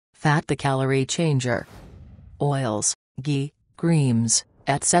Fat. The Calorie Changer. Oils, ghee, creams,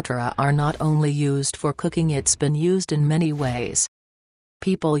 etc. are not only used for cooking, it's been used in many ways.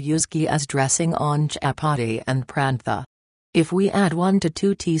 People use ghee as dressing on chapati and prantha. If we add 1 to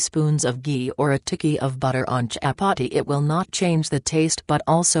 2 teaspoons of ghee or a tikki of butter on chapati, it will not change the taste, but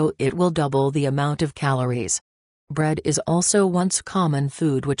also it will double the amount of calories. Bread is also once common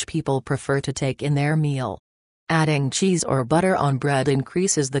food which people prefer to take in their meal. Adding cheese or butter on bread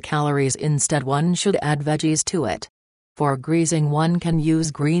increases the calories. Instead, one should add veggies to it. For greasing, one can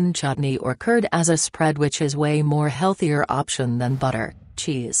use green chutney or curd as a spread, which is way more healthier option than butter,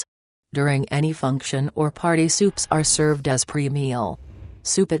 cheese. During any function or party, soups are served as pre-meal.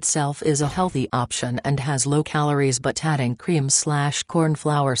 Soup itself is a healthy option and has low calories, but adding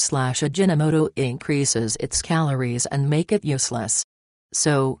cream/cornflour/ajinomoto increases its calories and make it useless.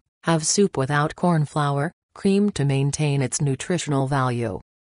 So, have soup without cornflour, cream to maintain its nutritional value.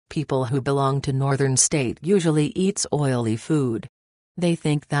 People who belong to northern state usually eats oily food. They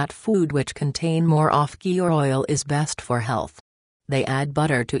think that food which contain more of ghee or oil is best for health. They add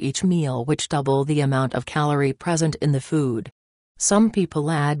butter to each meal, which double the amount of calorie present in the food. Some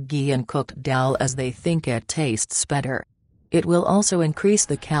people add ghee in cooked dal as they think it tastes better. It will also increase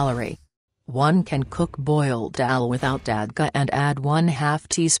the calorie. One can cook boiled dal without dadka and add 1/2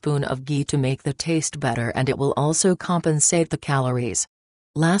 teaspoon of ghee to make the taste better, and it will also compensate the calories.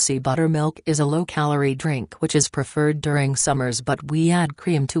 Lassi buttermilk is a low-calorie drink which is preferred during summers, but we add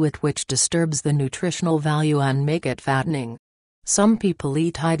cream to it, which disturbs the nutritional value and make it fattening. Some people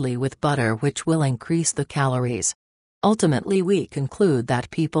eat idly with butter, which will increase the calories. Ultimately, we conclude that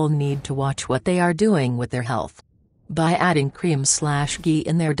people need to watch what they are doing with their health. By adding cream/ghee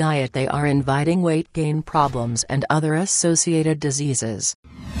in their diet, they are inviting weight gain problems and other associated diseases.